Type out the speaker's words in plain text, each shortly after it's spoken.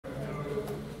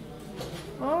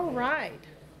All right.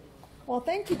 Well,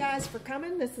 thank you guys for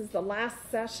coming. This is the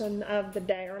last session of the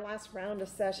day, or last round of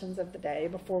sessions of the day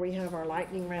before we have our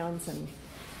lightning rounds and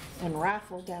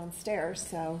raffle downstairs.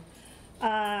 So,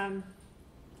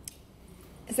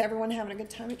 is everyone having a good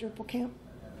time at Drupal camp?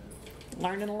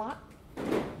 Learning a lot?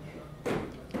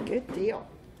 Good deal.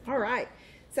 All right.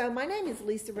 So my name is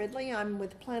Lisa Ridley. I'm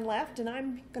with PlanLeft, and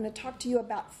I'm going to talk to you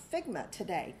about Figma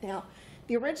today. Now,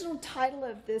 the original title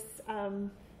of this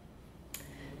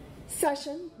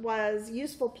session was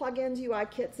Useful Plugins, UI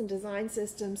Kits, and Design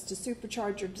Systems to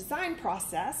Supercharge Your Design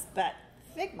Process, but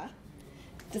Figma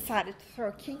decided to throw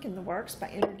a kink in the works by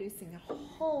introducing a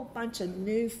whole bunch of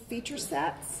new feature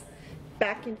sets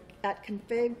back at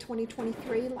Config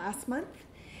 2023 last month.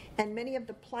 And many of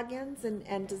the plugins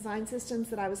and design systems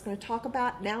that I was going to talk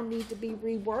about now need to be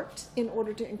reworked in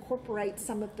order to incorporate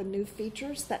some of the new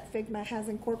features that Figma has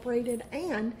incorporated,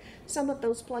 and some of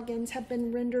those plugins have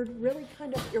been rendered really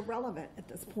kind of irrelevant at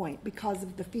this point because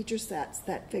of the feature sets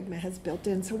that Figma has built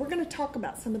in. So we're going to talk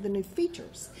about some of the new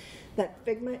features that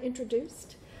Figma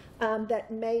introduced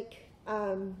that make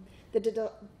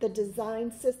the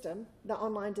design system, the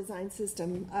online design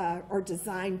system or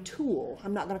design tool,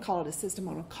 I'm not going to call it a system,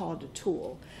 I'm going to call it a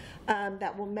tool,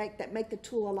 that make the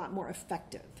tool a lot more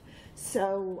effective.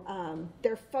 So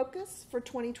their focus for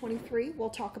 2023 we'll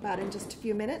talk about in just a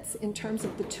few minutes. In terms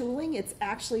of the tooling, it's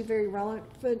actually very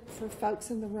relevant for folks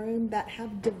in the room that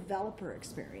have developer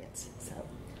experience. So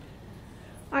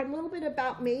a little bit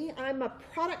about me. I'm a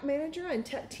product manager and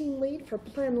tech team lead for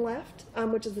PlanLeft,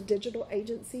 which is a digital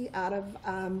agency out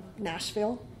of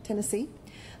Nashville, Tennessee.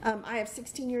 I have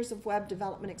 16 years of web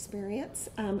development experience,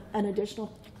 an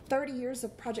additional 30 years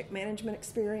of project management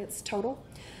experience total.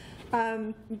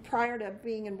 Prior to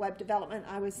being in web development,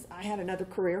 I had another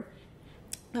career.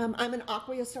 I'm an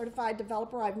Acquia certified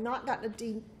developer. I've not gotten a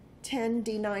D10,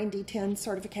 D9, D10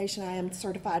 certification. I am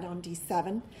certified on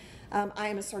D7. I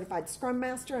am a certified Scrum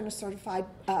Master and a certified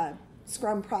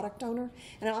Scrum Product Owner,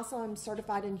 and also I'm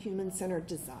certified in Human-Centered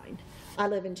Design. I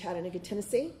live in Chattanooga,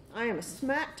 Tennessee. I am a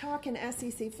smack talking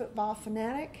SEC football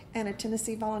fanatic and a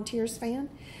Tennessee Volunteers fan.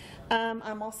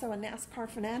 I'm also a NASCAR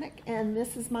fanatic, and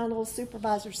this is my little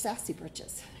supervisor, Sassy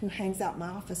Britches, who hangs out in my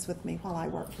office with me while I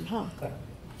work from home.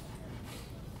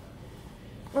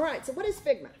 All right, so what is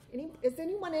Figma? Does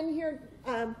anyone in here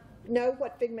know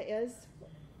what Figma is?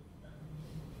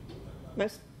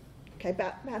 Most? Okay,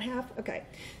 about half? Okay.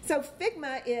 So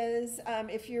Figma is,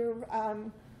 if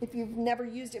you've never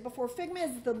used it before, Figma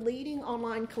is the leading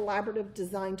online collaborative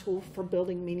design tool for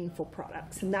building meaningful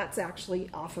products, and that's actually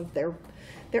off of their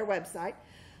website.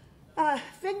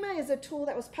 Figma is a tool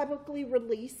that was publicly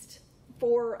released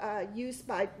for use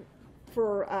by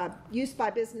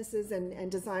businesses and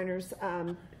designers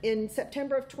in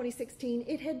September of 2016.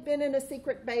 It had been in a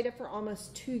secret beta for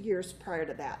almost 2 years prior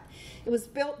to that. It was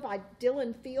built by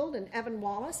Dylan Field and Evan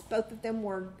Wallace. Both of them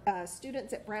were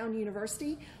students at Brown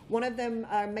University. One of them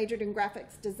majored in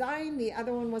graphics design. The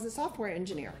other one was a software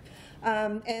engineer.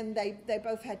 And they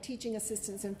both had teaching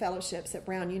assistants and fellowships at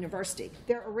Brown University.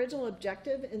 Their original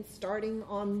objective in starting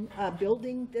on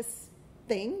building this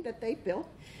thing that they built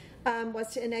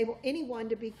was to enable anyone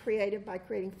to be creative by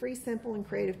creating free, simple, and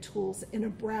creative tools in a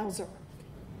browser.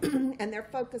 And their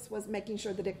focus was making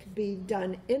sure that it could be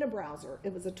done in a browser.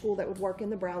 It was a tool that would work in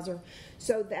the browser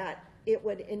so that it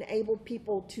would enable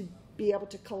people to be able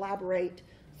to collaborate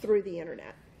through the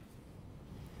internet.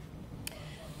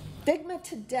 Figma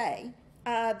today,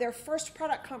 their first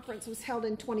product conference was held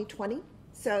in 2020.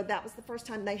 So that was the first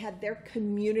time they had their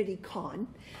community con,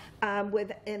 and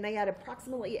they had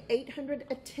approximately 800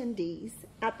 attendees.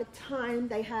 At the time,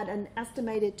 they had an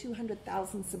estimated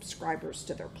 200,000 subscribers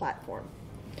to their platform.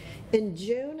 In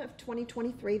June of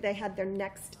 2023, they had their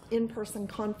next in-person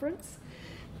conference.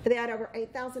 They had over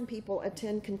 8,000 people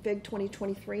attend Config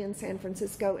 2023 in San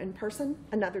Francisco in person.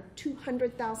 Another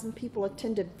 200,000 people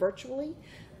attended virtually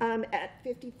at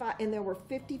 55, and there were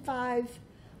 55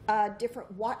 different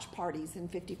watch parties in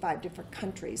 55 different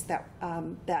countries that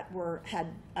had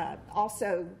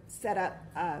also set up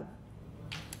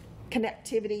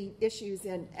connectivity issues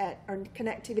or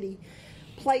connectivity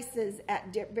places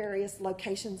at various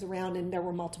locations around, and there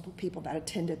were multiple people that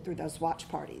attended through those watch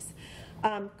parties.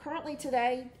 Currently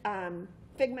today,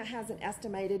 Figma has an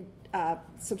estimated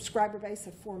subscriber base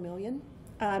of 4 million.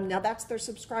 Now that's their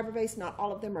subscriber base. Not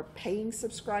all of them are paying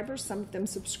subscribers. Some of them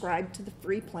subscribe to the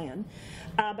free plan,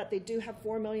 but they do have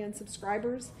 4 million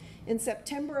subscribers. In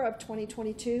September of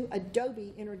 2022,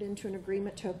 Adobe entered into an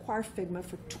agreement to acquire Figma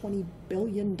for $20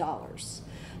 billion.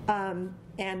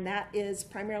 And that is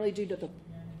primarily due to the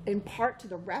in part to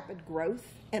the rapid growth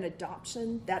and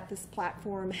adoption that this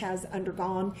platform has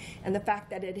undergone, and the fact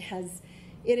that it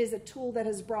is a tool that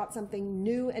has brought something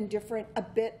new and different, a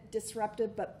bit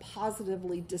disruptive, but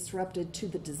positively disrupted to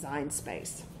the design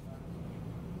space.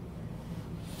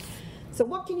 So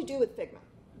what can you do with Figma?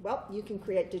 Well, you can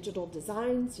create digital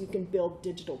designs, you can build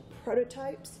digital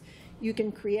prototypes, you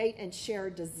can create and share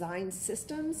design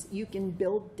systems, you can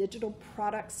build digital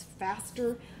products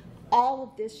faster. All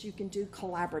of this you can do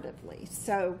collaboratively.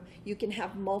 So you can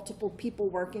have multiple people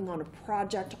working on a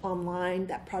project online.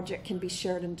 That project can be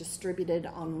shared and distributed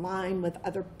online with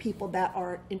other people that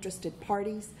are interested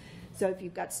parties. So if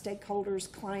you've got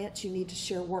stakeholders, clients you need to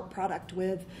share work product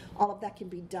with, all of that can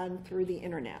be done through the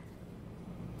internet.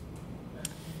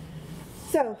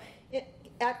 So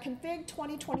at Config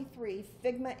 2023,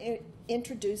 Figma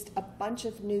introduced a bunch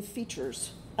of new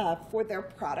features for their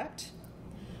product.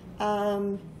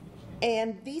 And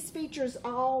these features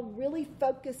all really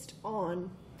focused on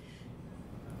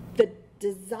the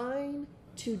design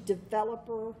to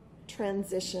developer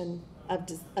transition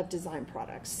of design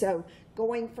products. So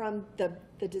going from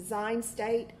the design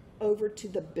state over to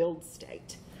the build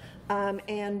state.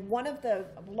 And one of the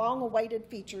long-awaited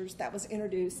features that was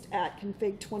introduced at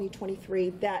Config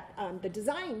 2023 that the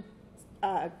design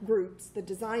groups, the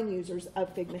design users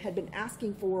of Figma had been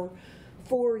asking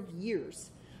for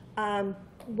years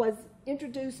was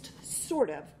introduced sort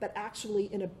of, but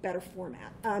actually in a better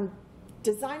format.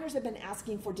 Designers have been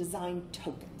asking for design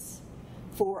tokens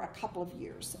for a couple of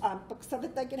years so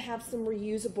that they could have some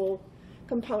reusable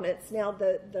components. Now,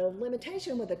 the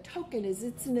limitation with a token is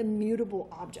it's an immutable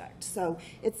object. So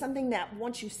it's something that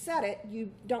once you set it,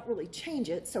 you don't really change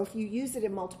it. So if you use it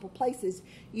in multiple places,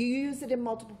 you use it in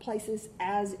multiple places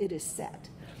as it is set.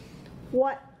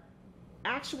 What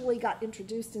actually got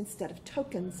introduced instead of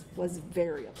tokens was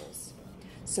variables.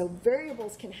 So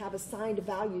variables can have assigned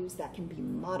values that can be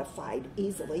modified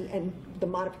easily, and the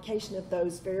modification of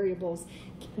those variables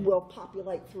will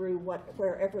populate through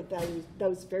wherever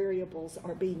those variables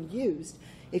are being used.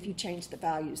 If you change the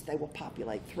values, they will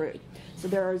populate through. So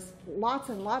there's lots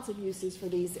and lots of uses for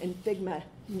these in Figma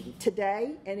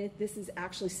today, and this is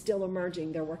actually still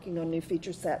emerging. They're working on new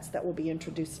feature sets that will be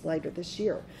introduced later this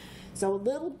year. So a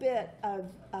little bit of,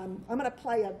 I'm going to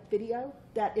play a video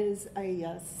that is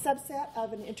a subset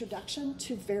of an introduction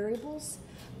to variables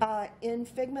in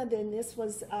Figma. Then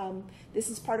this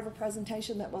is part of a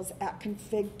presentation that was at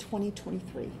Config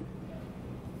 2023.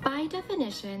 By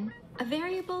definition, a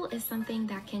variable is something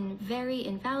that can vary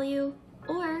in value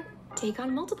or take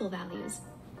on multiple values.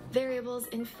 Variables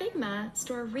in Figma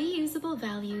store reusable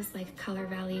values like color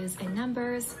values and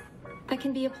numbers that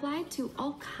can be applied to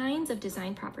all kinds of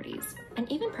design properties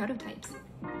and even prototypes.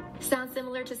 Sound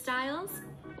similar to styles?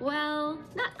 Well,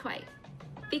 not quite.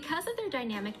 Because of their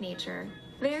dynamic nature,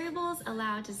 variables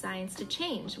allow designs to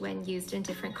change when used in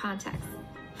different contexts.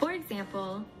 For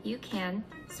example, you can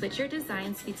switch your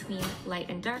designs between light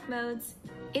and dark modes,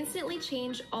 instantly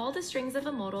change all the strings of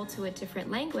a modal to a different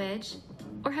language,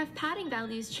 or have padding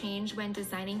values change when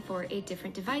designing for a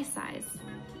different device size.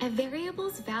 A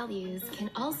variable's values can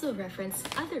also reference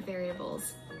other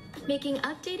variables, making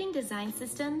updating design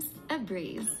systems a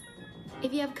breeze.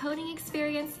 If you have coding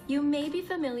experience, you may be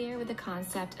familiar with the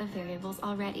concept of variables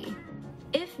already.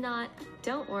 If not,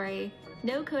 don't worry,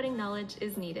 no coding knowledge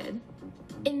is needed.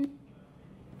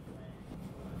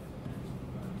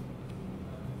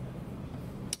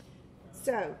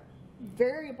 So,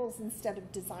 variables instead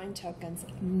of design tokens,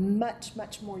 much,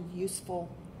 much more useful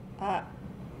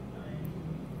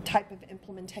type of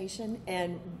implementation,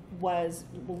 and was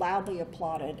loudly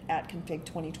applauded at Config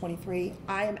 2023.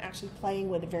 I am actually playing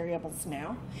with the variables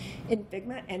now in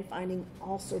Figma and finding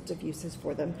all sorts of uses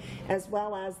for them, as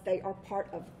well as they are part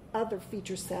of other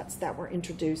feature sets that were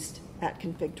introduced at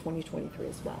Config 2023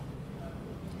 as well.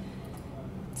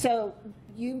 So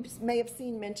you may have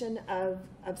seen mention of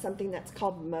something that's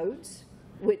called modes,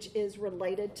 which is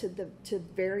related to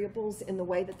variables in the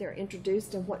way that they're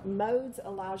introduced. And what modes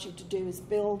allows you to do is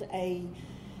build a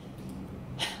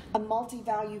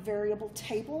multi-value variable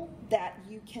table that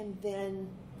you can then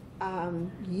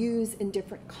use in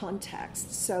different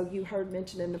contexts. So you heard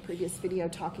mentioned in the previous video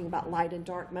talking about light and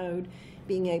dark mode,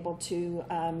 being able to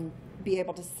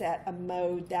set a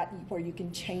mode where you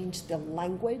can change the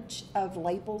language of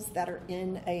labels that are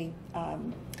in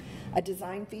a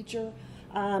design feature.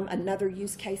 Another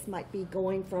use case might be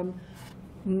going from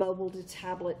mobile to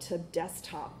tablet to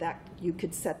desktop. That you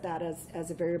could set that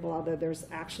as a variable, although there's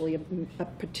actually a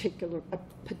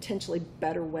potentially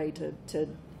better way to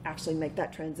actually make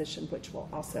that transition, which we'll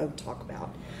also talk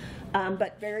about.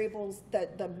 But variables,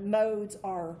 the modes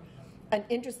are an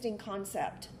interesting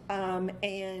concept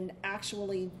and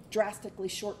actually drastically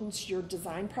shortens your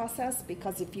design process,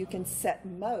 because if you can set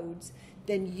modes,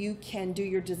 then you can do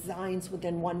your designs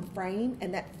within one frame,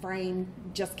 and that frame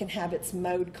just can have its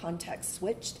mode context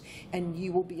switched, and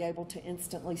you will be able to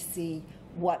instantly see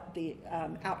what the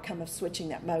outcome of switching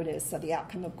that mode is. So the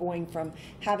outcome of going from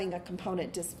having a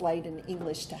component displayed in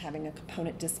English to having a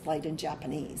component displayed in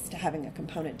Japanese to having a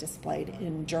component displayed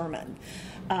in German.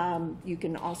 You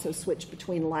can also switch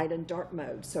between light and dark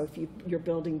mode. So if you're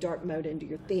building dark mode into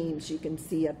your themes, you can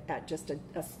see at just a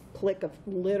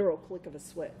literal click of a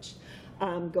switch.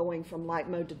 Going from light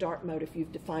mode to dark mode if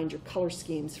you've defined your color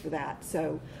schemes for that.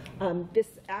 So this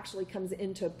actually comes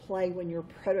into play when you're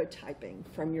prototyping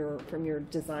from your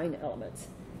design elements.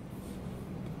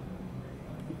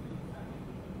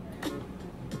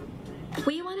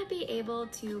 We want to be able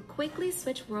to quickly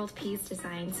switch world piece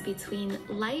designs between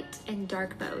light and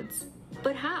dark modes.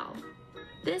 But how?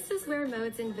 This is where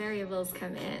modes and variables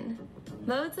come in.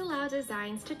 Modes allow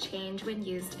designs to change when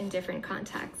used in different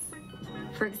contexts.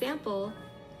 For example,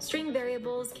 string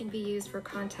variables can be used for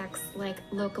contexts like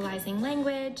localizing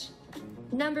language.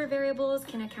 Number variables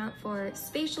can account for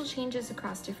spatial changes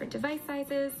across different device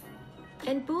sizes.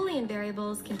 And Boolean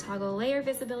variables can toggle layer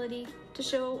visibility to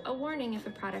show a warning if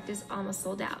a product is almost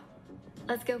sold out.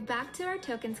 Let's go back to our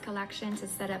tokens collection to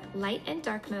set up light and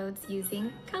dark modes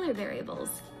using color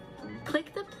variables.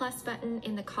 Click the plus button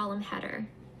in the column header.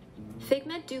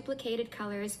 Figma duplicated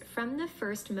colors from the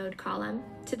first mode column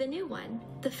to the new one.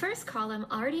 The first column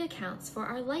already accounts for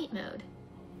our light mode.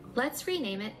 Let's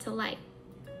rename it to light.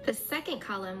 The second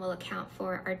column will account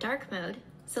for our dark mode,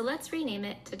 so let's rename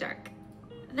it to dark.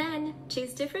 Then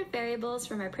choose different variables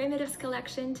from our primitives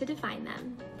collection to define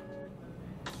them.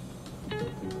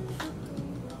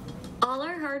 All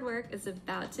our hard work is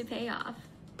about to pay off.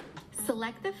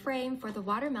 Select the frame for the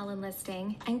watermelon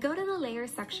listing and go to the layer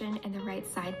section in the right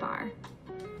sidebar.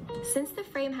 Since the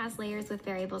frame has layers with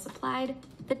variables applied,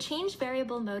 the Change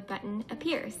Variable Mode button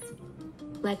appears.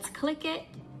 Let's click it,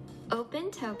 open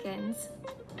tokens,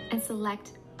 and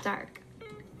select dark.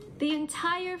 The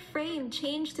entire frame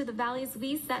changed to the values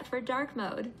we set for dark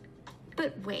mode.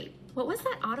 But wait, what was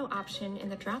that auto option in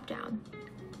the dropdown?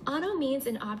 Auto means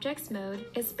an object's mode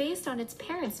is based on its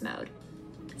parent's mode.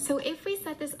 So if we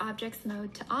set this object's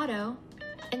mode to auto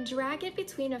and drag it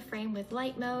between a frame with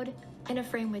light mode and a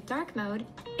frame with dark mode,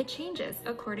 it changes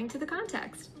according to the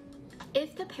context.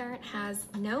 If the parent has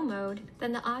no mode,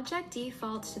 then the object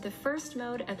defaults to the first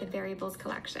mode of the variables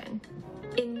collection.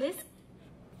 In this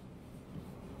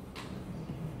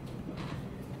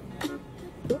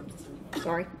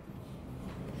Sorry.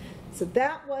 So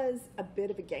that was a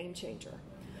bit of a game changer.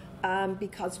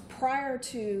 Because prior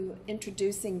to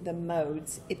introducing the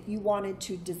modes, if you wanted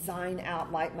to design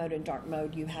out light mode and dark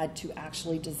mode, you had to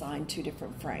actually design two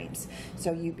different frames.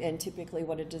 And typically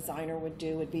what a designer would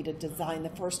do would be to design the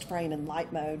first frame in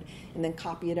light mode and then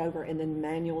copy it over and then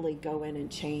manually go in and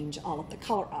change all of the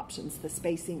color options, the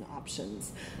spacing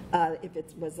options. If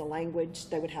it was a language,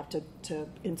 they would have to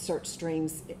insert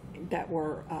strings that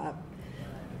were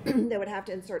they would have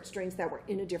to insert strings that were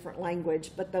in a different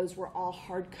language, but those were all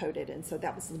hard-coded, and so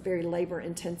that was very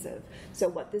labor-intensive. So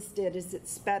what this did is it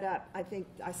sped up. I think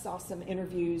I saw some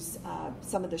interviews,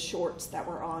 some of the shorts that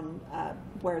were on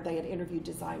where they had interviewed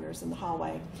designers in the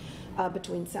hallway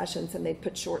between sessions, and they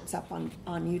put shorts up on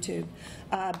YouTube,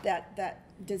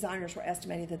 that designers were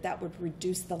estimating that would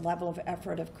reduce the level of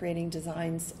effort of creating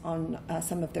designs on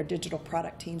some of their digital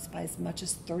product teams by as much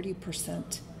as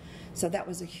 30%. So that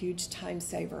was a huge time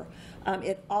saver.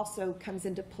 It also comes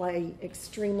into play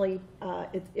extremely,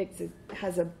 it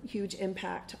has a huge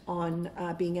impact on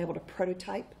being able to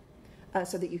prototype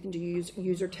so that you can do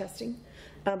user testing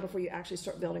before you actually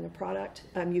start building a product.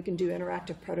 You can do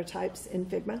interactive prototypes in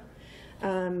Figma.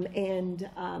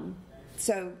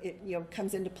 So it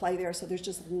comes into play there. So there's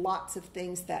just lots of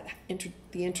things that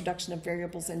the introduction of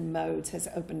variables and modes has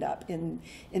opened up in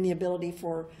the ability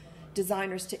for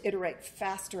designers to iterate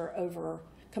faster over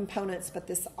components, but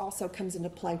this also comes into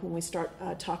play when we start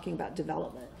talking about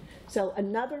development. So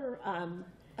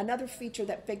another feature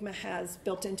that Figma has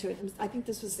built into it, I think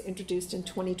this was introduced in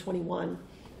 2021,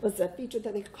 was a feature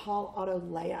that they call auto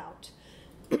layout,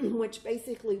 which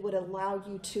basically would allow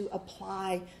you to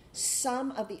apply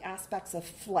some of the aspects of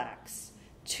flex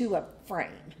to a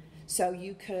frame. So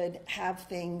you could have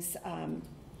things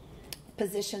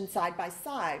position side by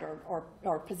side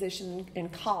or position in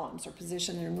columns or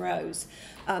position in rows.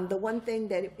 The one thing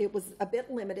that it was a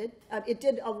bit limited, it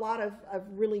did a lot of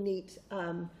really neat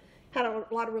had a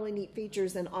lot of really neat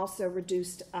features and also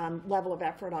reduced level of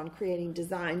effort on creating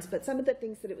designs. But some of the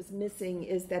things that it was missing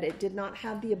is that it did not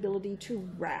have the ability to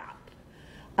wrap.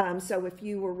 So if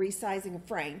you were resizing a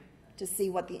frame to see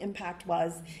what the impact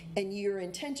was, and your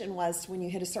intention was when you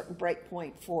hit a certain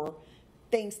breakpoint for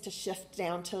things to shift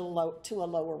down to a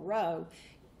lower row,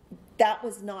 that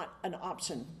was not an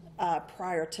option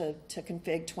prior to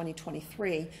config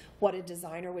 2023. What a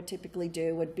designer would typically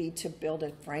do would be to build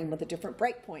a frame with a different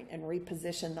breakpoint and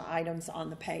reposition the items on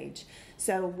the page.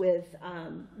 So with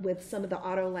some of the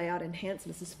auto layout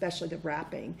enhancements, especially the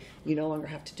wrapping, you no longer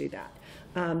have to do that.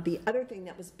 The other thing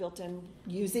that was built in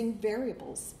using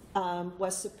variables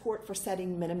was support for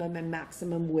setting minimum and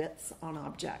maximum widths on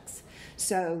objects.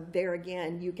 So there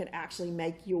again, you can actually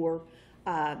make your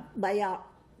layout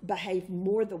behave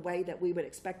more the way that we would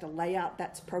expect a layout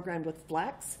that's programmed with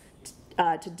Flex,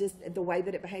 the way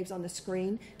that it behaves on the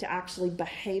screen, to actually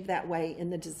behave that way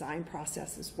in the design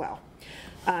process as well.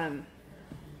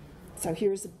 So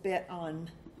here's a bit on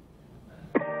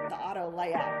the auto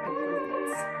layout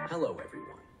improvements. Hello everyone.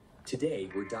 Today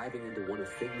we're diving into one of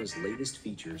Figma's latest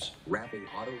features, wrapping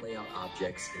auto layout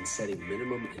objects and setting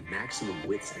minimum and maximum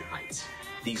widths and heights.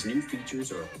 These new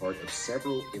features are a part of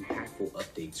several impactful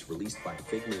updates released by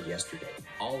Figma yesterday,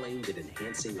 all aimed at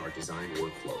enhancing our design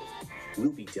workflow.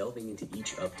 We'll be delving into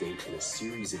each update in a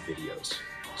series of videos,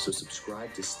 so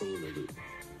subscribe to stay in the loop.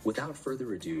 Without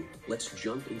further ado, let's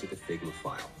jump into the Figma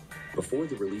file. Before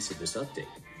the release of this update,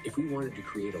 if we wanted to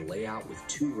create a layout with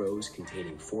 2 rows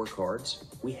containing 4 cards,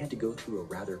 we had to go through a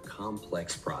rather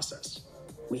complex process.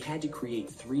 We had to create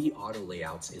 3 auto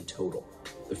layouts in total.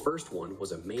 The first one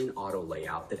was a main auto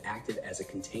layout that acted as a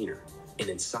container, and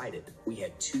inside it, we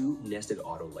had 2 nested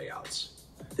auto layouts.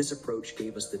 This approach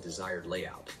gave us the desired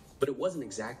layout, but it wasn't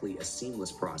exactly a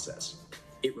seamless process.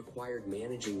 It required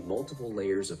managing multiple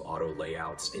layers of auto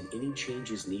layouts, and any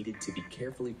changes needed to be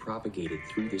carefully propagated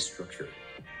through this structure.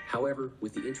 However,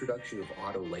 with the introduction of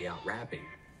auto layout wrapping,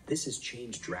 this has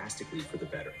changed drastically for the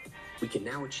better. We can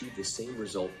now achieve the same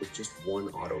result with just 1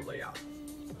 auto layout.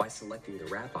 By selecting the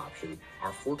wrap option,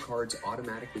 our 4 cards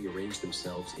automatically arrange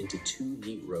themselves into 2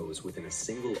 neat rows within a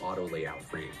single auto layout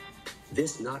frame.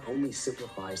 This not only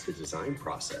simplifies the design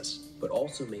process, but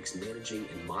also makes managing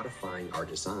and modifying our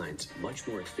designs much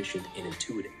more efficient and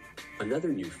intuitive. Another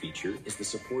new feature is the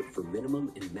support for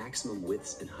minimum and maximum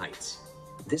widths and heights.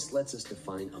 This lets us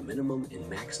define a minimum and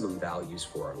maximum values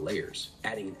for our layers,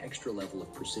 adding an extra level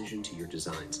of precision to your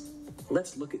designs.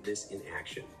 Let's look at this in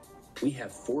action. We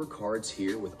have 4 cards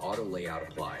here with auto layout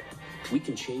applied. We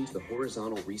can change the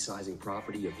horizontal resizing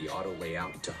property of the auto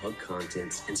layout to hug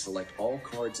contents and select all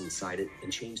cards inside it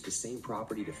and change the same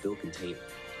property to fill container.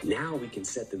 Now we can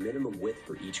set the minimum width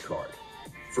for each card.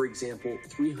 For example,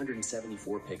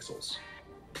 374 pixels.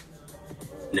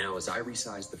 Now, as I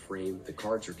resize the frame, the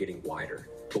cards are getting wider,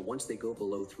 but once they go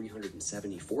below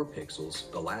 374 pixels,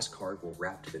 the last card will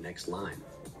wrap to the next line.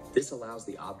 This allows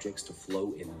the objects to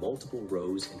flow in multiple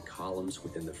rows and columns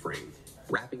within the frame,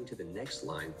 wrapping to the next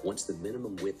line once the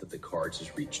minimum width of the cards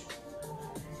is reached.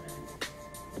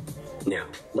 Now,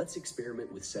 let's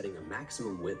experiment with setting a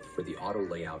maximum width for the auto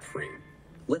layout frame.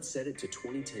 Let's set it to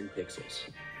 2010 pixels.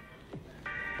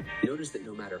 Notice that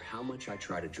no matter how much I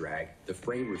try to drag, the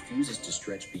frame refuses to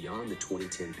stretch beyond the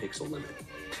 2010 pixel limit.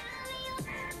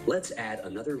 Let's add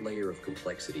another layer of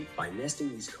complexity by nesting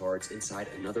these cards inside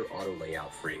another auto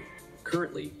layout frame.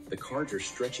 Currently, the cards are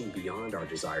stretching beyond our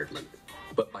desired limit,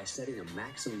 but by setting a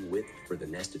maximum width for the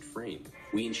nested frame,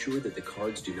 we ensure that the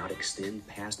cards do not extend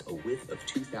past a width of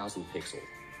 2000 pixels.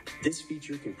 This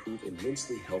feature can prove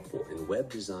immensely helpful in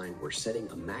web design where setting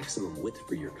a maximum width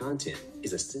for your content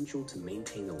is essential to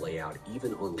maintain the layout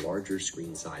even on larger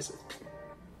screen sizes.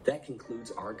 That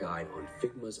concludes our guide on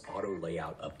Figma's auto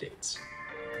layout updates.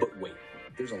 But wait,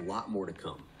 there's a lot more to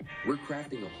come. We're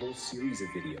crafting a whole series of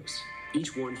videos,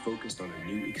 each one focused on a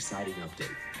new exciting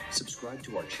update. Subscribe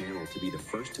to our channel to be the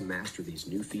first to master these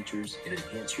new features and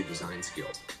enhance your design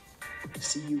skills.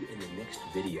 See you in the next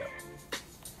video.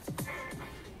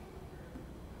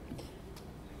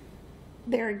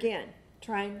 There again,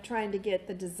 trying to get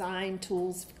the design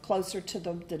tools closer to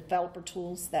the developer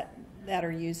tools that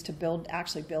are used to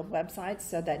actually build websites,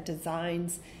 so that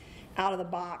designs out of the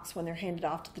box, when they're handed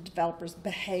off to the developers,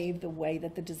 behave the way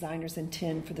that the designers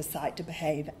intend for the site to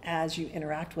behave as you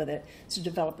interact with it, so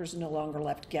developers are no longer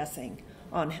left guessing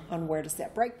on where to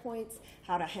set breakpoints,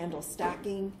 how to handle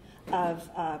stacking of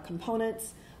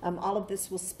components. All of this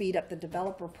will speed up the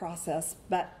developer process,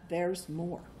 but there's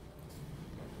more.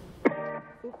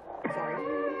 Oops,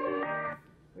 sorry.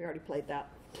 We already played that.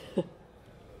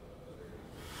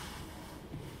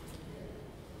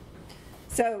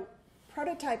 So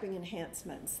prototyping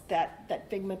enhancements that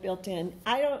Figma built in.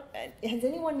 Has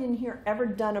anyone in here ever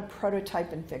done a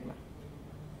prototype in Figma?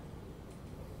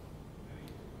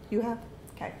 You have?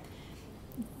 Okay.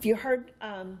 Have you heard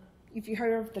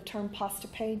of the term pasta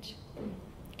page?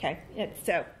 Okay,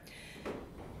 so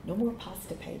no more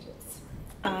pasta pages.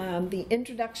 The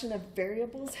introduction of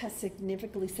variables has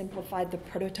significantly simplified the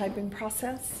prototyping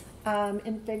process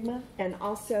in Figma, and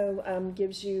also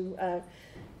gives you,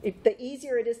 the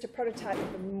easier it is to prototype,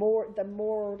 the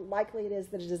more likely it is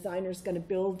that a designer is going to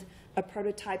build a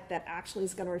prototype that actually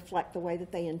is going to reflect the way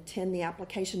that they intend the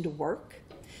application to work.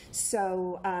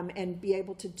 So, and be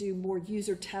able to do more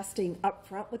user testing up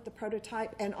front with the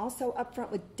prototype, and also up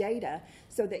front with data,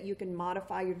 so that you can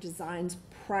modify your designs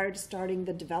prior to starting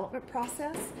the development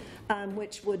process,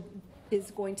 which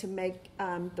is going to make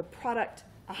the product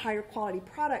a higher quality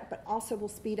product, but also will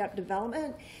speed up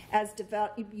development.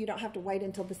 You don't have to wait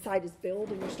until the site is built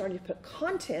and you're starting to put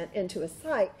content into a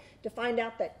site to find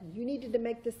out that you needed to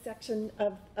make this section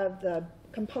of the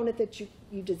component that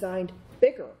you designed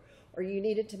bigger, or you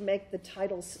needed to make the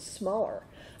titles smaller,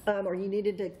 or you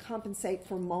needed to compensate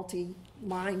for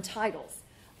multi-line titles.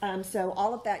 So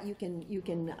all of that you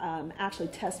can actually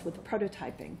test with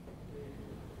prototyping.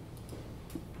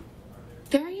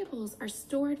 Variables are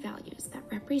stored values that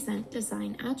represent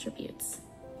design attributes.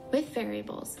 With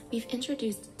variables, we've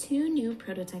introduced two new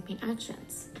prototyping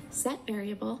actions: set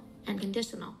variable and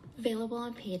conditional, available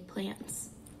on paid plans.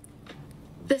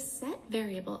 The set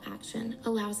variable action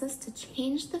allows us to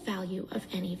change the value of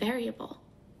any variable.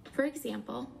 For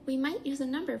example, we might use a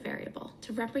number variable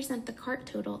to represent the cart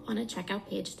total on a checkout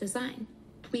page design.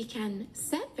 We can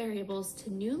set variables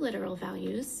to new literal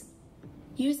values,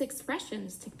 use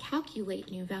expressions to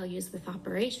calculate new values with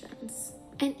operations,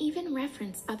 and even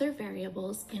reference other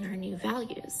variables in our new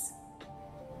values.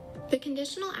 The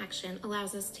conditional action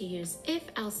allows us to use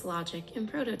if-else logic in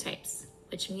prototypes,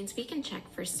 which means we can check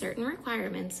for certain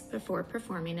requirements before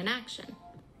performing an action.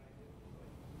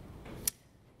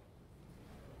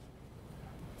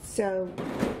 So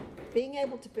being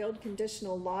able to build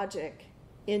conditional logic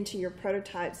into your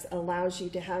prototypes allows you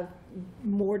to have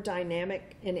more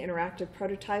dynamic and interactive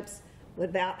prototypes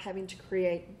without having to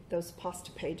create those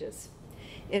pasta pages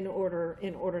in order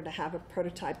to have a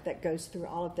prototype that goes through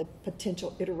all of the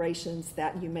potential iterations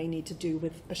that you may need to do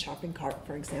with a shopping cart,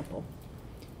 for example.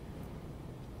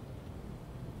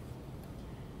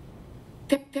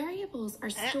 Variables are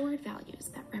stored values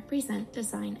that represent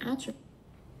design attributes.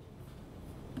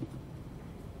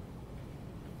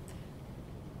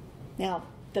 Now,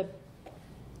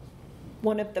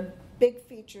 one of the big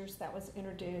features that was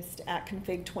introduced at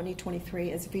Config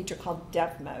 2023 is a feature called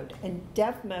Dev Mode. And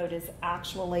Dev Mode is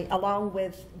actually, along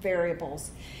with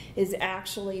variables, is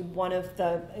actually one of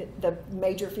the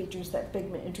major features that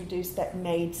Figma introduced that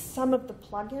made some of the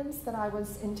plugins that I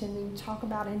was intending to talk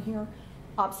about in here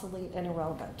obsolete and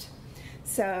irrelevant.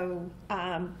 So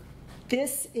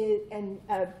this is, and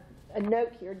a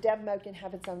note here, Dev Mode can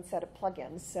have its own set of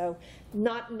plugins. So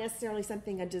not necessarily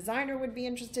something a designer would be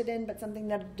interested in, but something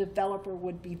that a developer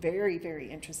would be very,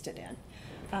 very interested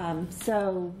in.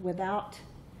 So without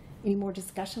any more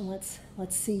discussion, let's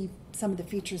see some of the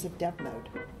features of Dev Mode.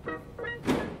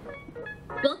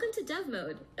 Welcome to Dev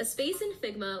Mode, a space in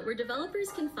Figma where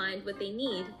developers can find what they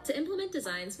need to implement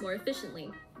designs more efficiently.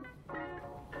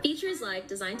 Features like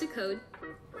design to code,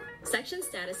 section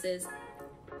statuses,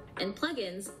 and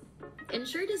plugins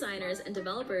ensure designers and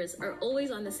developers are always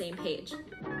on the same page.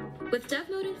 With Dev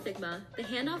Mode in Figma, the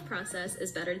handoff process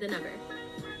is better than ever.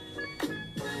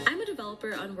 I'm a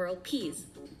developer on World Peas,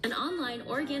 an online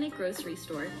organic grocery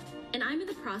store, and I'm in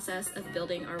the process of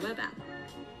building our web app.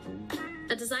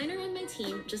 A designer on my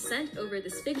team just sent over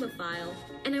this Figma file,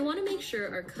 and I want to make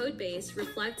sure our code base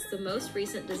reflects the most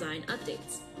recent design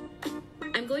updates.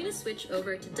 I'm going to switch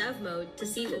over to Dev Mode to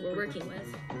see what we're working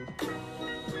with.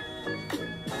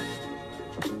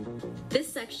 This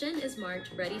section is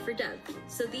marked Ready for Dev,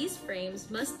 so these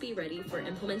frames must be ready for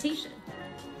implementation.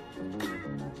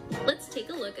 Let's take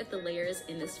a look at the layers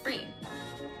in this frame.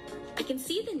 I can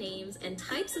see the names and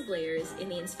types of layers in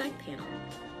the Inspect panel.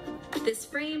 This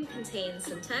frame contains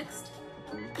some text,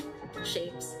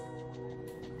 shapes,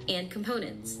 and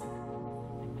components.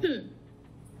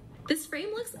 This frame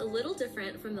looks a little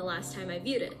different from the last time I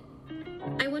viewed it.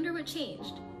 I wonder what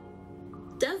changed.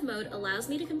 Dev Mode allows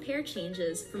me to compare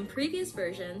changes from previous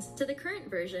versions to the current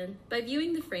version by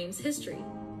viewing the frame's history.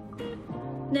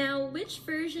 Now, which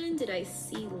version did I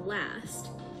see last?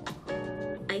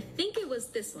 I think it was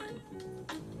this one.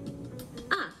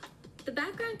 The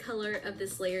background color of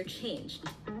this layer changed.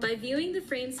 By viewing the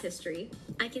frame's history,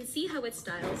 I can see how its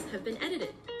styles have been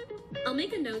edited. I'll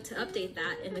make a note to update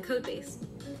that in the codebase.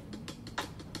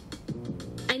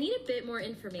 I need a bit more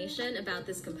information about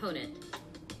this component.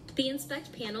 The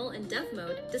Inspect panel in Dev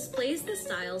mode displays the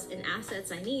styles and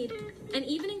assets I need, and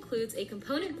even includes a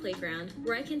component playground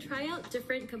where I can try out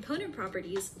different component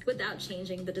properties without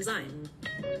changing the design.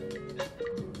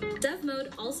 Dev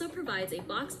mode also provides a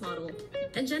box model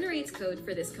and generates code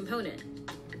for this component.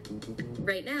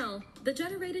 Right now, the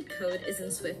generated code is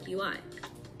in Swift UI.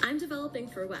 I'm developing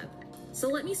for web, so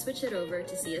let me switch it over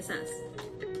to CSS.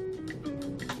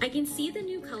 I can see the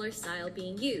new color style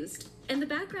being used, and the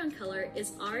background color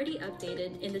is already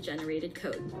updated in the generated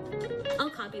code.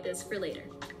 I'll copy this for later.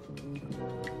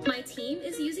 My team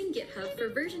is using GitHub for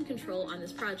version control on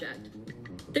this project.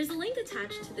 There's a link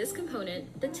attached to this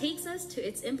component that takes us to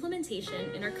its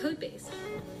implementation in our codebase.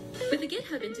 With the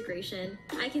GitHub integration,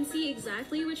 I can see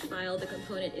exactly which file the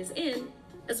component is in,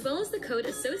 as well as the code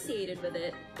associated with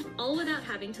it, all without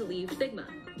having to leave Figma.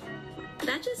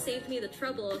 That just saved me the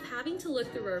trouble of having to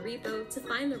look through our repo to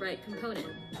find the right component.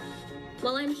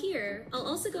 While I'm here, I'll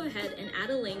also go ahead and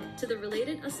add a link to the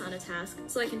related Asana task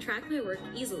so I can track my work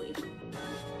easily.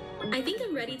 I think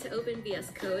I'm ready to open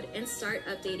VS Code and start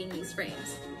updating these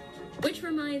frames. Which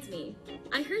reminds me,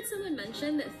 I heard someone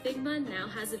mention that Figma now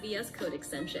has a VS Code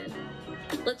extension.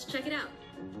 Let's check it out.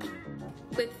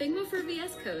 With Figma for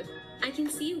VS Code, I can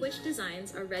see which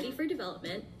designs are ready for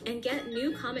development and get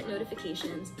new comment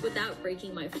notifications without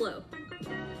breaking my flow.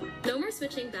 No more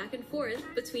switching back and forth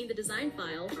between the design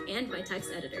file and my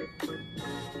text editor.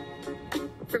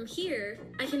 From here,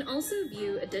 I can also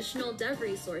view additional dev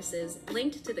resources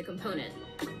linked to the component.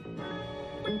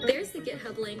 There's the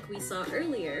GitHub link we saw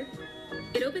earlier.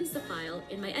 It opens the file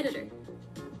in my editor.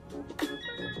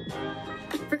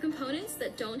 For components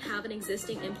that don't have an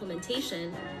existing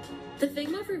implementation, the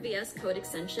Figma for VS Code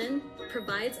extension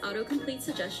provides autocomplete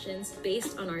suggestions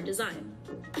based on our design.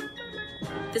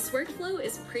 This workflow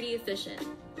is pretty efficient.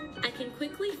 I can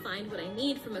quickly find what I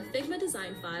need from a Figma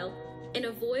design file and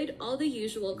avoid all the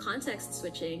usual context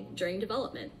switching during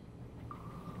development.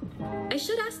 I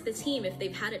should ask the team if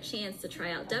they've had a chance to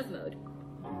try out dev mode.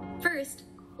 First,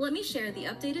 let me share the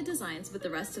updated designs with the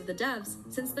rest of the devs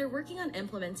since they're working on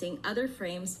implementing other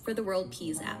frames for the World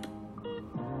Peas app.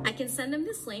 I can send them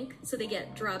this link so they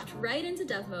get dropped right into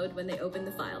dev mode when they open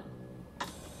the file.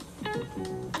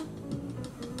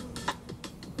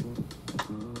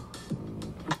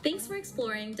 Thanks for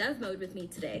exploring dev mode with me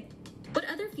today. What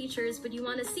other features would you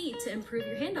want to see to improve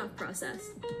your handoff process?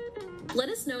 Let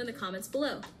us know in the comments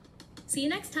below. See you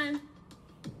next time.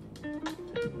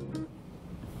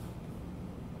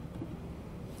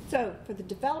 So, for the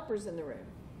developers in the room,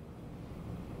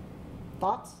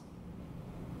 thoughts?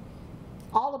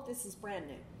 All of this is brand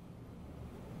new.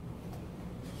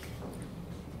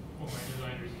 Well, my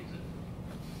designers use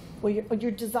it. Well,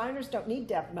 your designers don't need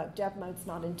dev mode. Dev mode's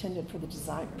not intended for the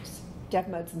designers. Dev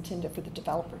mode's intended for the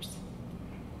developers.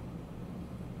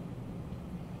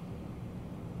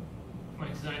 My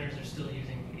designers are still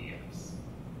using PDFs,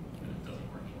 but it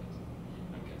doesn't work yet,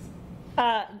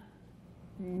 I'm guessing.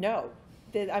 No.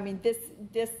 I mean,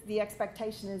 the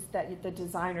expectation is that the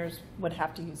designers would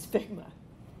have to use Figma.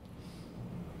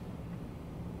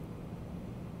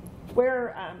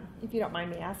 Where, if you don't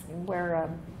mind me asking, where,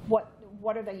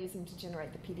 what are they using to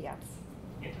generate the PDFs?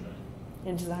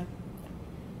 In design. InDesign.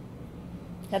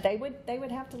 Now they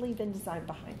would have to leave InDesign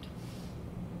behind.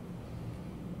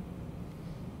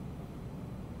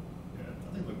 Yeah,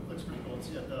 I think it looks pretty cool. It's,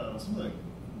 yeah, some of the,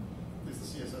 at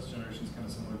least the CSS generation is kind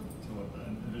of similar to what the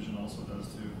Envision also does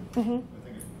too. Mm-hmm. I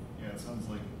think it sounds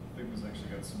like Figma's actually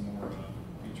got some more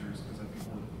features because I think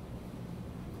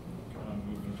we're kind of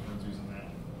moving towards using that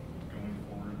going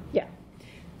forward. Yeah.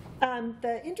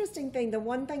 The interesting thing, the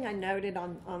one thing I noted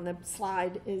on the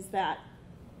slide is that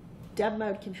dev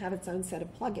mode can have its own set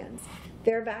of plugins.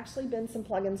 There have actually been some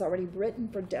plugins already written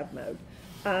for dev mode.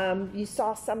 You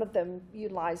saw some of them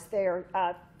utilized there.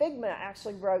 Figma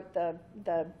actually wrote the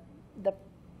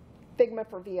Figma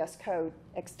for VS Code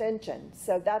extension.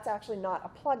 So that's actually not a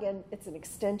plugin, it's an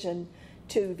extension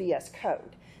to VS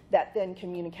Code that then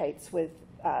communicates with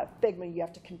Figma. You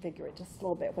have to configure it just a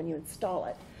little bit when you install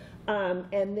it.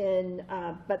 And then,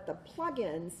 but the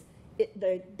plugins,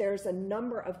 there's a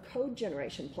number of code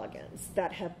generation plugins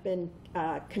that have been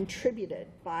contributed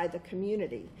by the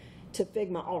community to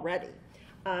Figma already.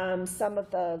 Some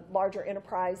of the larger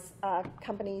enterprise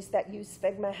companies that use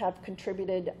Figma have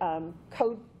contributed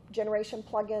code generation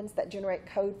plugins that generate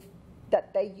code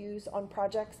that they use on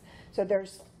projects. So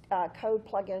there's code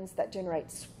plugins that generate,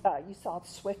 you saw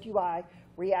Swift UI,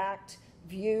 React,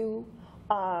 Vue.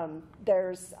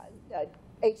 There's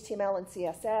HTML and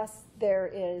CSS.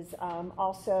 There is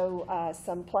also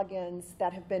some plugins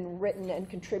that have been written and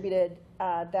contributed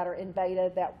that are in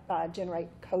beta that generate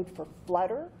code for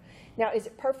Flutter. Now, is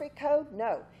it perfect code?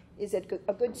 No. Is it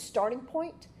a good starting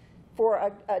point for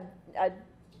a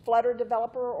Flutter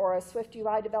developer or a Swift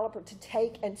UI developer to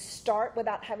take and start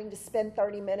without having to spend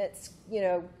 30 minutes,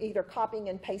 either copying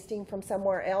and pasting from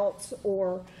somewhere else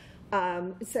or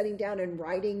sitting down and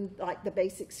writing like the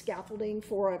basic scaffolding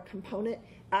for a component?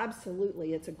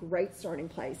 Absolutely, it's a great starting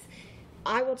place.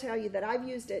 I will tell you that I've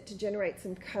used it to generate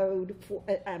some code for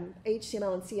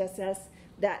HTML and CSS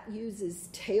that uses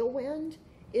Tailwind.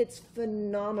 It's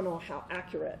phenomenal how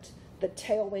accurate the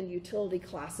Tailwind utility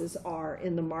classes are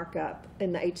in the markup,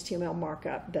 in the HTML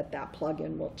markup that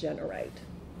plugin will generate.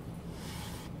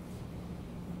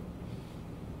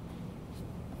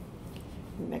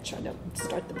 Make sure I don't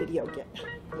start the video again.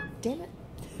 Damn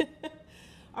it.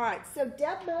 All right, so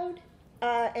dev mode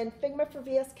and Figma for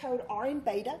VS Code are in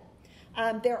beta.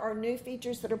 There are new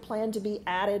features that are planned to be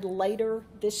added later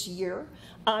this year,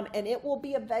 and it will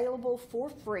be available for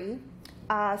free.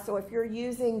 So if you're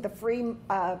using the free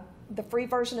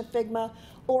version of Figma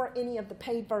or any of the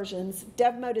paid versions,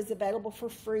 dev mode is available for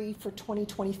free for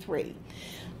 2023.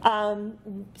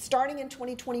 Starting in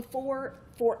 2024,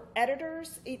 for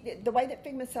editors, the way that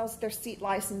Figma sells their seat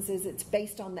licenses, it's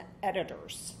based on the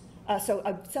editors.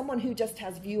 So someone who just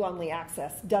has view-only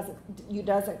access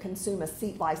doesn't consume a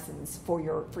seat license for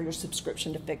your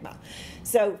subscription to Figma.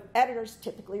 So editors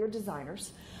typically are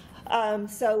designers.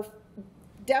 So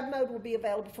dev mode will be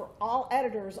available for all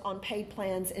editors on paid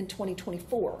plans in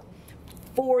 2024.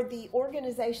 For the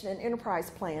organization and enterprise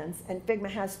plans, and Figma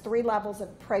has 3 levels of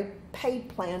paid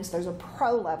plans. There's a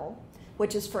pro level,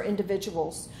 which is for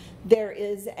individuals. There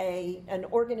is an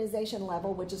organization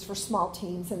level, which is for small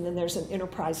teams, and then there's an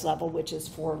enterprise level, which is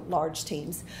for large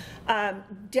teams.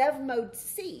 Dev mode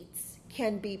seats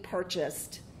can be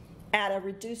purchased at a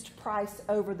reduced price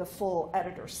over the full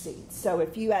editor seats. So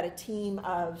if you had a team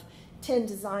of 10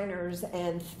 designers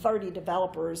and 30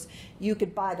 developers, you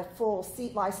could buy the full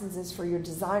seat licenses for your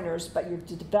designers, but your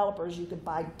developers, you could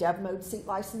buy dev mode seat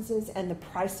licenses, and the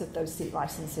price of those seat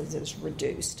licenses is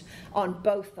reduced on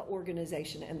both the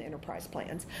organization and the enterprise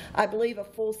plans. I believe a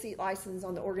full seat license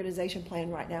on the organization plan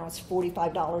right now is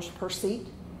 $45 per seat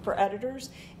for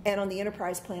editors, and on the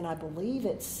enterprise plan, I believe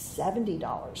it's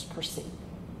 $70 per seat.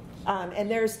 And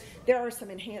there are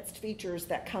some enhanced features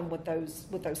that come with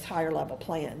those higher level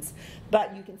plans.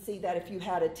 But you can see that if you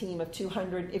had a team of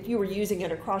 200, if you were using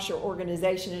it across your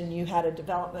organization and you had a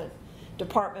development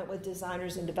department with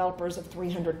designers and developers of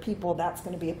 300 people, that's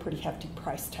going to be a pretty hefty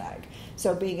price tag.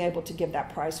 So being able to give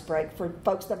that price break for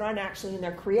folks that aren't actually in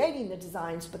there creating the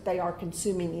designs, but they are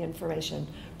consuming the information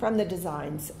from the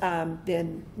designs,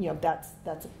 then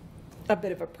that's a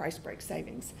bit of a price break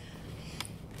savings.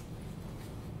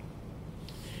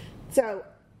 So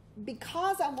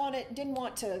because I didn't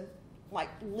want to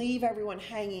leave everyone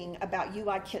hanging about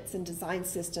UI kits and design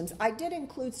systems, I did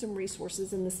include some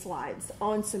resources in the slides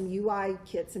on some UI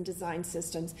kits and design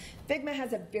systems. Figma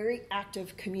has a very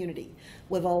active community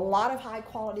with a lot of high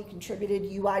quality contributed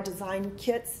UI design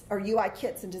kits or UI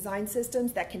kits and design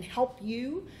systems that can help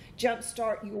you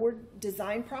jumpstart your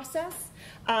design process.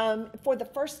 For the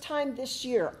first time this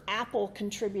year, Apple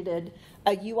contributed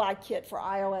a UI kit for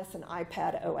iOS and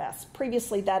iPad OS.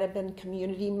 Previously, that had been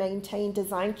community-maintained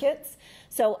design kits.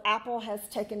 So Apple has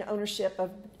taken ownership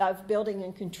of building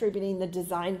and contributing the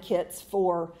design kits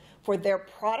for their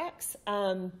products.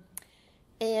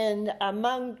 And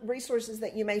among resources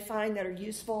that you may find that are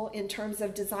useful in terms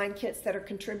of design kits that are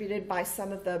contributed by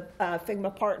some of the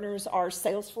Figma partners are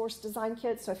Salesforce design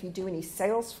kits. So if you do any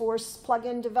Salesforce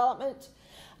plugin development,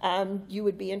 you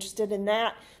would be interested in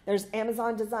that. There's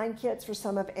Amazon design kits for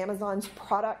some of Amazon's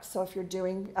products. So if you're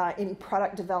doing any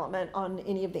product development on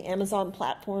any of the Amazon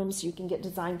platforms, you can get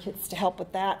design kits to help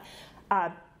with that.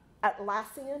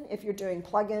 Atlassian, if you're doing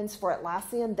plugins for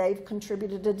Atlassian, they've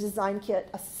contributed a design kit.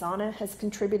 Asana has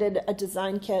contributed a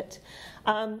design kit.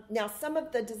 Now, some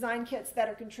of the design kits that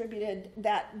are contributed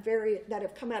that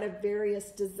have come out of various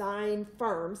design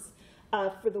firms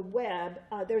for the web,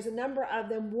 there's a number of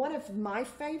them. One of my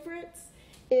favorites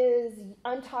is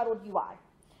Untitled UI.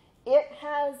 It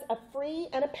has a free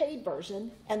and a paid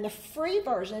version, and the free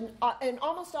version, and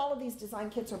almost all of these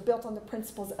design kits are built on the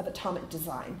principles of atomic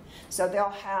design. So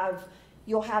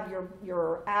you'll have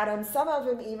your atoms. Some of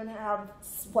them even have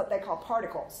what they call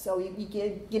particles. So you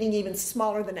getting even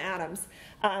smaller than atoms,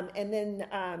 and then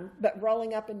but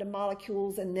rolling up into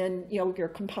molecules, and then your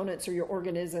components or your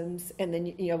organisms, and then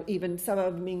even some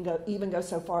of them even go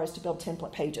so far as to build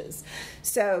template pages.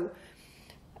 So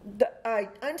The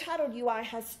Untitled UI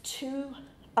has two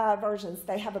versions.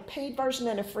 They have a paid version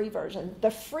and a free version.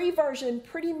 The free version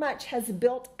pretty much has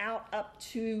built out up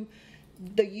to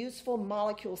the useful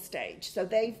molecule stage. So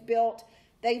they've built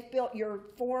your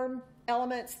form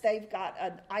elements, they've got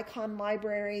an icon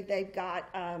library, they've got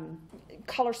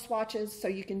color swatches, so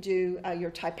you can do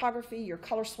your typography, your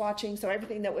color swatching, so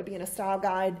everything that would be in a style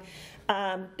guide.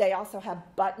 They also have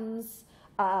buttons,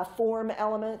 form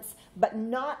elements, but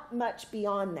not much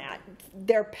beyond that.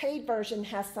 Their paid version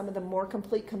has some of the more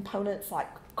complete components like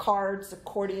cards,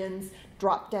 accordions,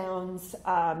 drop downs,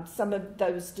 some of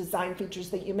those design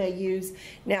features that you may use.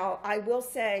 Now, I will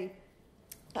say,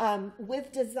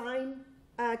 with design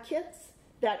kits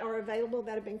that are available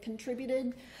that have been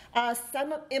contributed,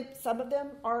 some of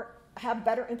them have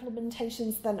better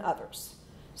implementations than others.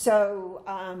 So,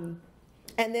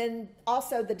 and then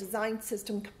also the design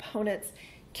system components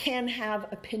can have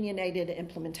opinionated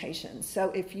implementations. So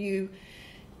if you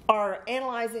are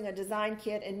analyzing a design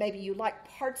kit and maybe you like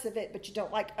parts of it but you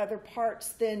don't like other parts,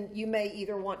 then you may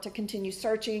either want to continue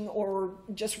searching or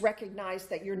just recognize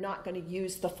that you're not going to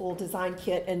use the full design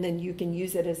kit, and then you can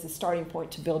use it as a starting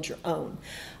point to build your own.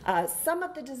 Some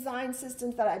of the design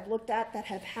systems that I've looked at that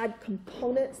have had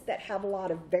components that have a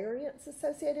lot of variance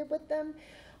associated with them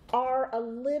are a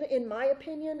little, in my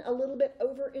opinion, a little bit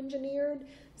over-engineered.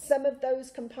 Some of those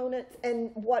components,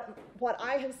 and what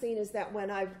I have seen is that when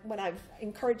I've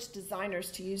encouraged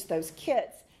designers to use those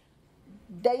kits,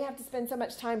 they have to spend so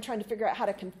much time trying to figure out how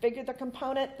to configure the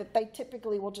component that they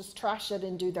typically will just trash it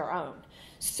and do their own.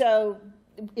 So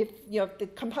if the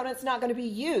component's not going to be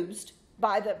used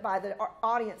by the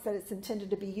audience that it's intended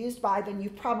to be used by, then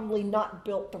you've probably not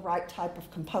built the right type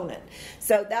of component.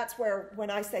 So that's where,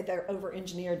 when I say they're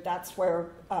over-engineered, that's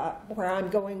where I'm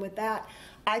going with that.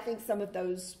 I think some of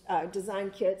those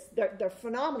design kits, they're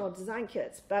phenomenal design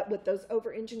kits, but with those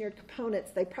over-engineered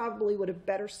components, they probably would have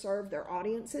better served their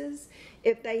audiences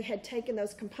if they had taken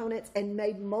those components and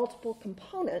made multiple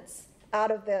components out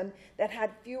of them that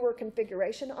had fewer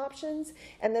configuration options,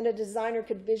 and then a designer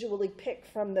could visually pick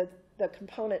from the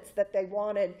components that they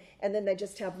wanted, and then they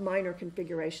just have minor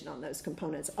configuration on those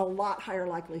components. A lot higher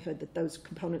likelihood that those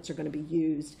components are going to be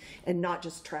used and not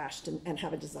just trashed and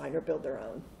have a designer build their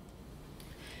own.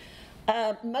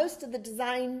 Most of the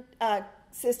design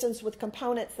systems with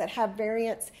components that have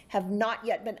variants have not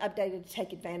yet been updated to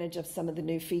take advantage of some of the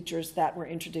new features that were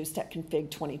introduced at Config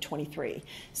 2023.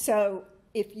 So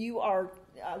if you are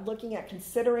looking at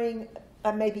considering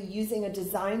maybe using a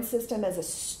design system as a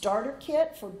starter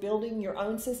kit for building your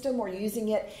own system, or using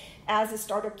it as a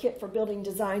starter kit for building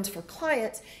designs for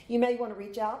clients, you may want to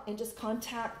reach out and just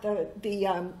contact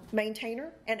the maintainer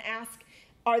and ask,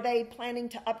 are they planning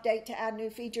to update to add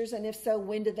new features? And if so,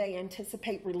 when do they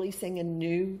anticipate releasing a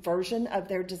new version of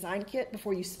their design kit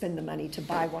before you spend the money to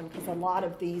buy one? Because a lot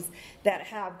of these that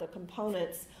have the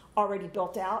components already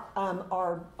built out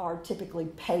are typically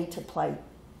pay to play.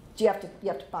 You have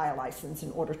to buy a license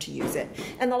in order to use it.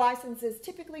 And the licenses,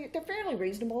 typically, they're fairly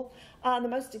reasonable. The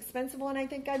most expensive one I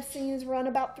think I've seen is run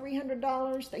about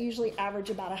 $300. They usually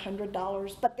average about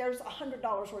 $100, but there's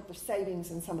 $100 worth of savings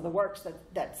in some of the works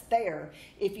that's there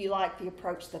if you like the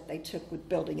approach that they took with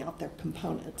building out their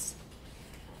components.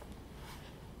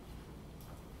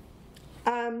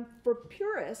 For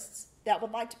purists that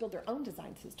would like to build their own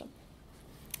design system,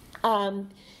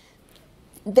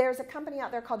 there's a company out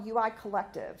there called UI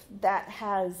Collective that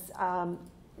has,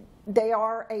 they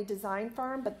are a design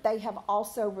firm, but they have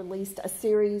also released a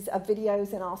series of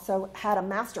videos and also had a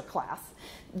master class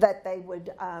that they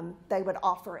would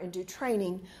offer and do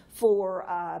training for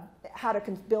how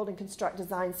to build and construct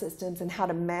design systems and how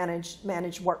to manage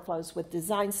workflows with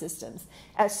design systems.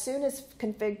 As soon as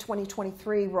Config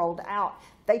 2023 rolled out,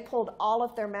 they pulled all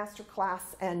of their master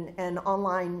class and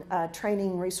online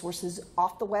training resources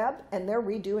off the web, and they're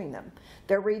redoing them.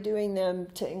 They're redoing them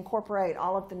to incorporate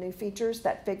all of the new features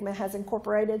that FIGMA has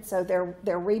incorporated. So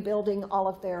they're rebuilding all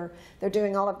of they're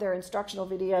doing all of their instructional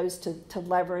videos to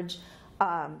leverage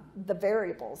the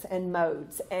variables and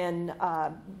modes and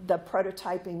the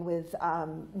prototyping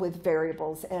with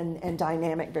variables and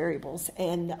dynamic variables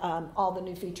and all the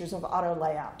new features of auto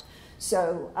layout.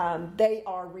 So they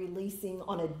are releasing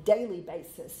on a daily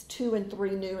basis 2 and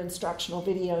 3 new instructional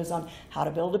videos on how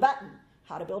to build a button,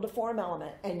 how to build a form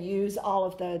element, and use all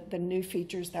of the new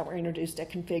features that were introduced at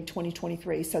Config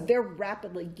 2023. So they're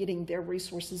rapidly getting their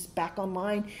resources back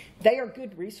online. They are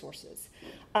good resources.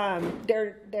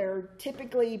 They're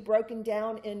typically broken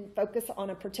down in focus on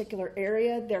a particular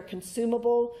area. They're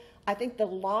consumable. I think the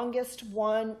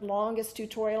longest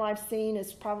tutorial I've seen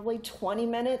is probably 20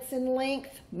 minutes in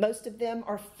length. Most of them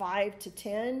are 5 to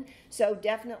 10. So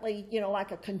definitely,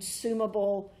 like a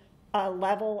consumable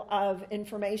level of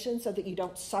information so that you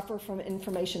don't suffer from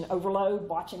information overload.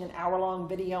 Watching an hour-long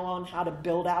video on how to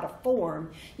build out a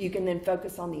form, you can then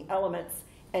focus on the elements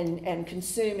and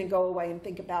consume and go away and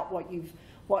think about what you've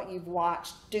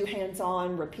watched, do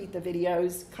hands-on, repeat the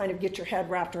videos, kind of get your head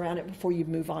wrapped around it before you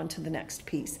move on to the next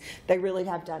piece. They really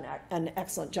have done an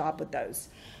excellent job with those.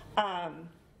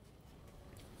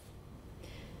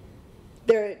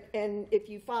 And if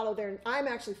you follow I'm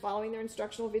actually following their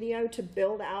instructional video to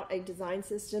build out a design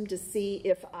system to see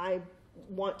if I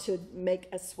want to make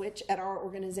a switch at our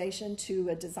organization to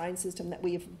a design system that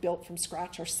we have built from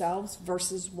scratch ourselves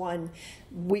versus one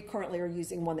we currently are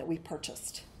using, one that we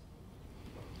purchased.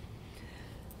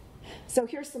 So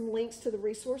here's some links to the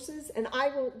resources, and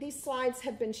these slides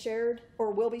have been shared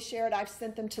or will be shared. I've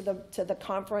sent them to the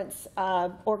conference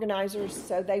organizers,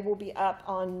 so they will be up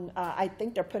on. I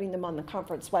think they're putting them on the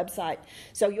conference website.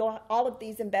 So all of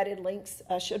these embedded links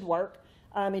should work,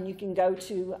 and you can go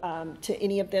to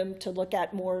any of them to look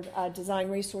at more design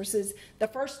resources. The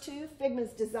first two,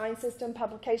 Figma's Design System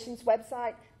Publications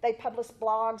website. They publish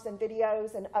blogs and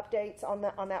videos and updates on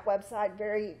that website.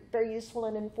 Very, very useful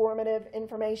and informative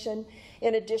information.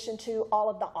 In addition to all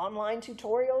of the online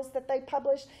tutorials that they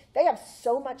publish, they have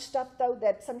so much stuff though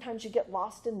that sometimes you get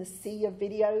lost in the sea of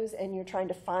videos and you're trying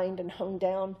to find and hone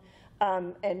down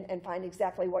and find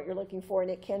exactly what you're looking for,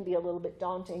 and it can be a little bit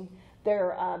daunting.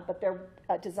 But their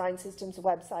Design Systems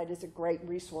website is a great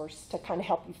resource to kind of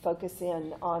help you focus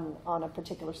in on a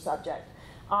particular subject.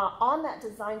 On that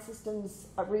Design Systems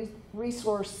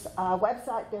resource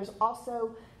website, there's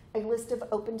also a list of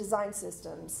open design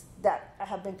systems that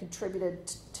have been contributed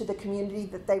to the community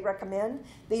that they recommend.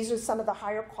 These are some of the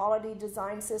higher quality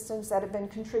design systems that have been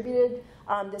contributed.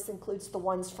 This includes the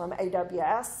ones from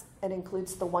AWS. It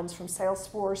includes the ones from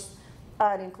Salesforce.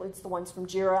 It includes the ones from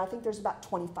Jira. I think there's about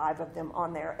 25 of them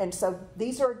on there. And so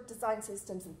these are design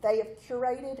systems that they have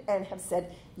curated and have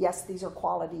said, yes, these are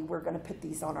quality. We're going to put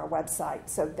these on our website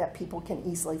so that people can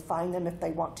easily find them if they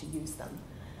want to use them.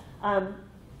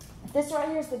 This right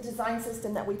here is the design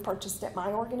system that we purchased at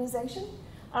my organization.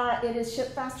 It is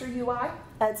Ship Faster UI.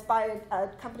 It's by a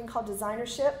company called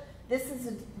Designership. This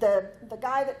is the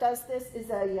guy that does this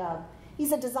is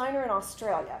he's a designer in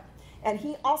Australia. And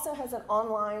he also has an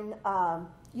online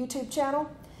YouTube channel.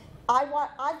 I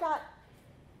got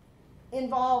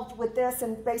involved with this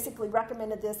and basically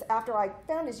recommended this after I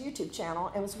found his YouTube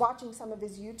channel and was watching some of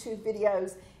his YouTube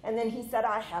videos, and then he said,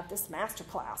 I have this master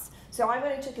class. So I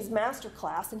went and took his master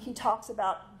class, and he talks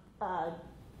about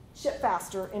Ship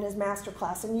Faster in his master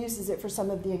class and uses it for some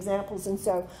of the examples, and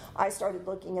so I started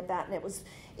looking at that, and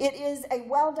it is a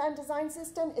well-done design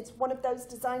system. It's one of those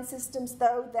design systems,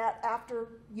 though, that after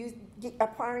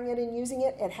acquiring it and using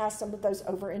it, it has some of those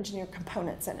over-engineered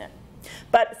components in it.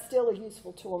 But it's still a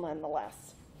useful tool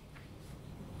nonetheless.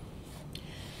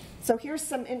 So here's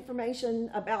some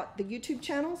information about the YouTube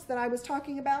channels that I was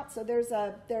talking about. So there's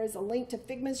a link to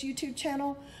Figma's YouTube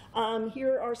channel.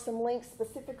 Here are some links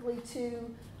specifically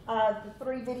to the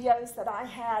 3 videos that I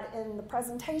had in the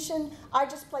presentation. I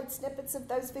just played snippets of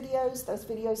those videos. Those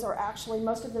videos are actually,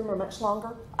 most of them are much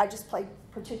longer. I just played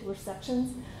particular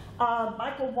sections.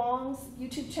 Michael Wong's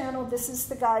YouTube channel, this is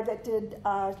the guy that did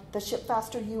the Ship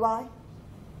Faster UI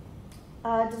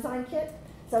design kit.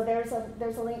 So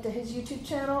there's a link to his YouTube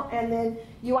channel. And then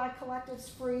UI Collective's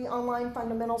free online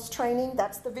fundamentals training.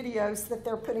 That's the videos that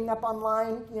they're putting up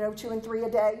online, 2 and 3 a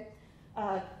day.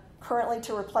 Currently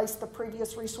to replace the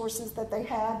previous resources that they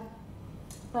had.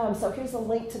 So here's a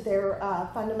link to their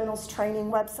fundamentals training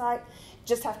website.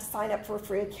 Just have to sign up for a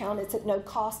free account. It's at no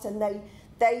cost, and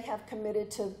they have committed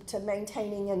to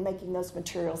maintaining and making those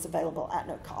materials available at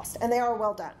no cost, and they are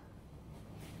well done.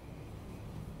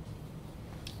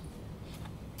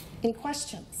 Any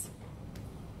questions?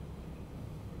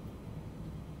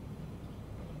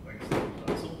 I guess,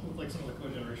 so with like some of the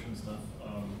code generation stuff,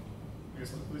 I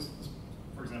guess this,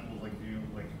 for example, like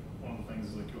one of the things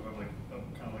is like you'll have like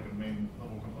kind of like a main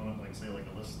level component, like say like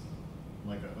a list.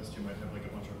 Like that list, you might have like a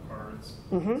bunch of cards.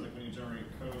 Mm-hmm. It's like when you generate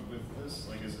code with this,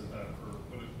 like is it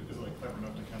like clever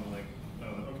enough to kind of like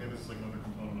know that okay, this is like another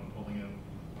component I'm pulling in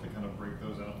to kind of break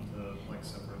those out into like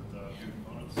separate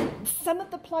components? Some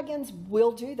of the plugins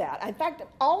will do that. In fact,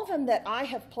 all of them that I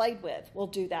have played with will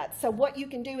do that. So what you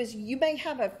can do is you may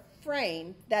have a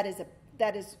frame that is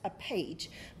a page,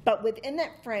 but within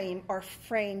that frame are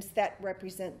frames that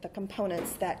represent the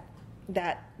components that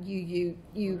that you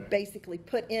basically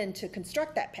put in to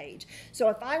construct that page. So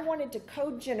if I wanted to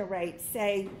code generate,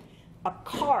 say, a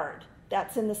card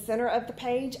that's in the center of the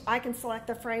page, I can select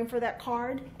the frame for that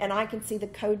card, and I can see the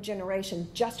code generation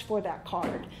just for that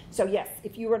card. So yes,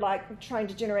 if you were like trying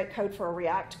to generate code for a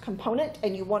React component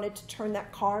and you wanted to turn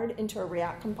that card into a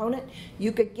React component,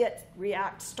 you could get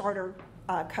React starter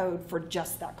code for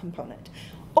just that component.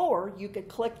 Or you could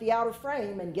click the outer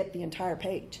frame and get the entire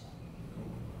page.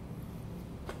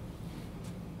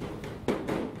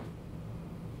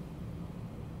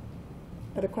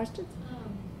 Other questions?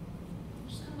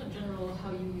 Just kind of a general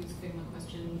how you use Figma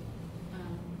question.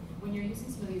 When you're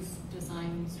using some of these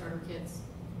design starter kits,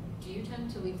 do you tend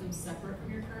to leave them separate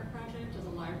from your current project as a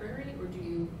library, or do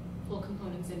you pull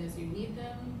components in as you need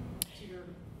them to your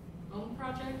own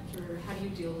project, or how do you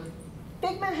deal with?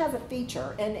 Figma has a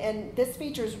feature, and this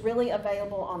feature is really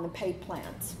available on the paid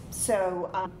plans.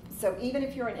 So, so even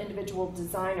if you're an individual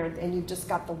designer and you've just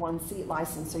got the 1 seat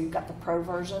license, so you've got the pro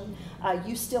version,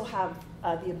 you still have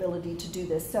the ability to do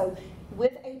this. So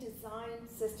with a design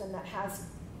system that has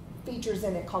features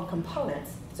in it called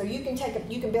components, so you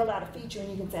can build out a feature and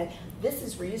you can say, this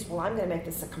is reusable, I'm going to make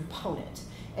this a component.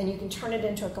 And you can turn it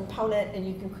into a component, and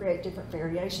you can create different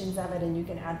variations of it, and you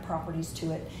can add properties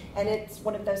to it. And it's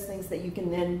one of those things that you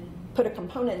can then put a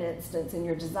component instance in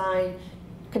your design,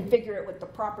 configure it with the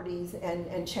properties,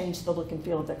 and change the look and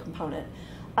feel of the component.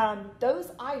 Those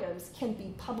items can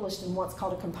be published in what's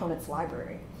called a components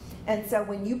library. And so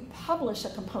when you publish a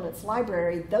components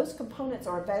library, those components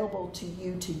are available to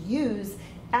you to use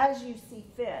as you see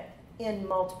fit in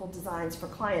multiple designs for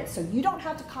clients. So you don't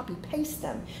have to copy paste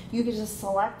them. You can just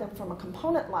select them from a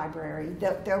component library.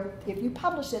 If you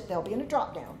publish it, they'll be in a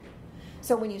drop down.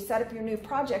 So when you set up your new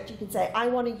project, you can say, I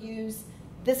want to use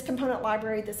this component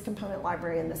library, and this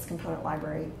component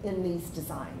library in these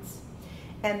designs.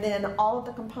 And then all of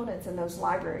the components in those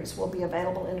libraries will be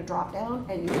available in a drop down,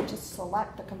 and you can just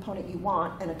select the component you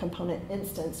want, and a component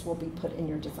instance will be put in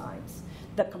your designs.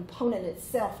 The component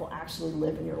itself will actually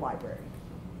live in your library.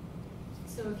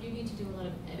 So if you need to do a lot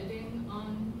of editing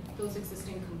on those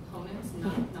existing components,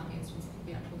 not the instance,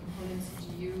 the actual components,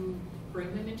 do you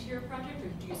bring them into your project, or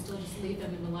do you still just leave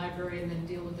them in the library and then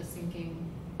deal with the syncing?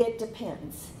 It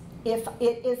depends. If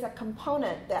it is a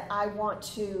component that I want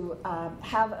to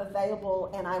have available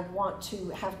and I want to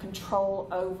have control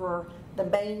over the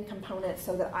main component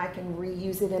so that I can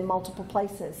reuse it in multiple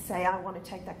places, say I want to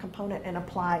take that component and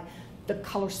apply the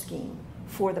color scheme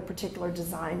for the particular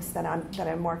designs that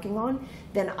I'm working on,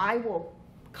 then I will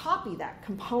copy that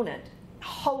component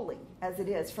wholly as it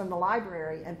is from the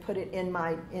library and put it in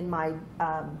my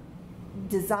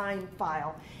design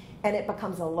file, and it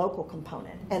becomes a local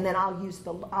component. And then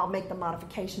I'll make the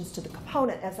modifications to the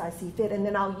component as I see fit, and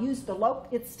then I'll use the local.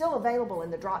 It's still available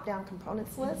in the drop-down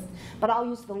components list, but I'll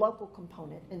use the local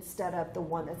component instead of the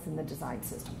one that's in the design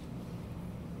system.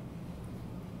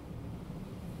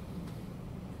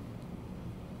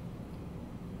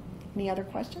 Any other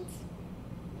questions?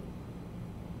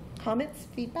 Comments?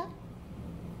 Feedback?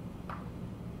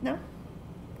 No?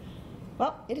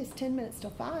 Well, it is 10 minutes till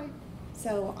 5,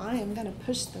 so I am going to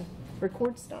push the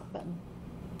record stop button.